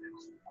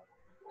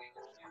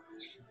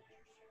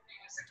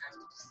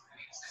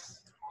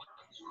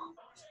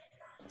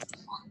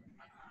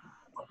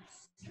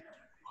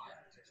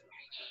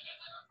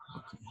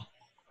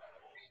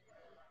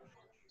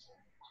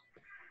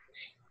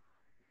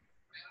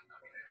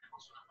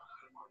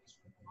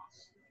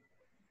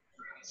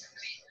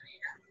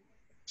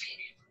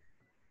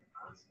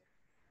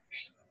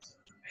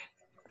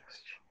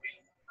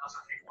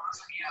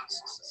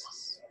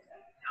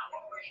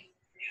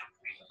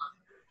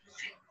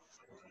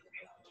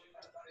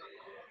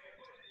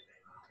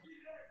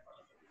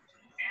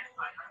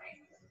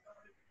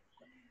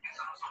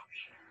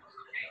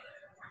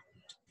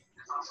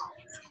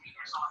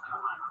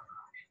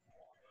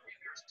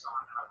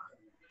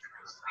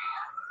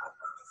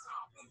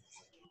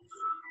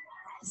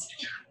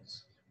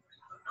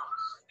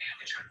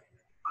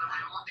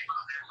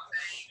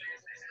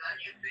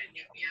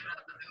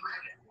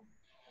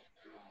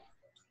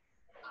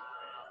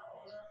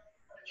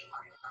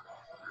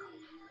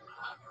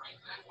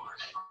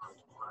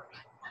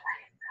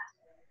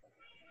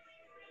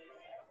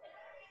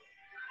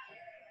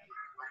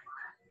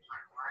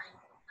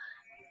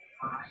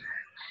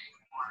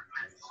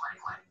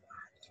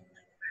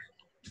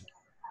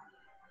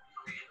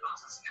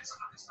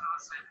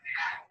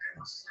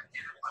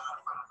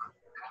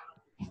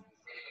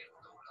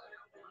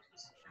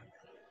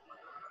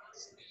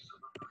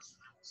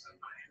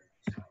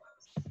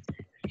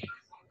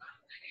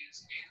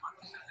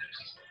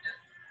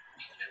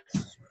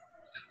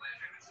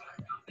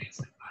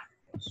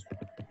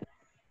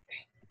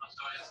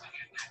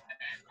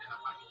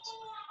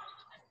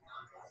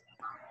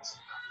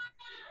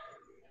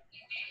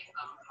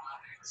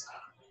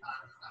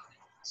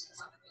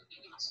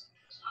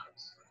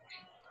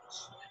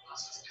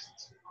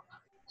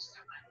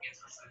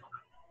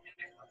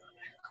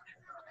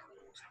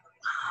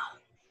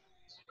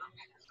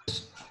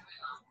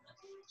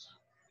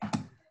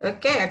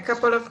 Okay, a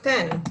couple of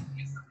 10.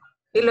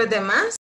 ¿Y los demás?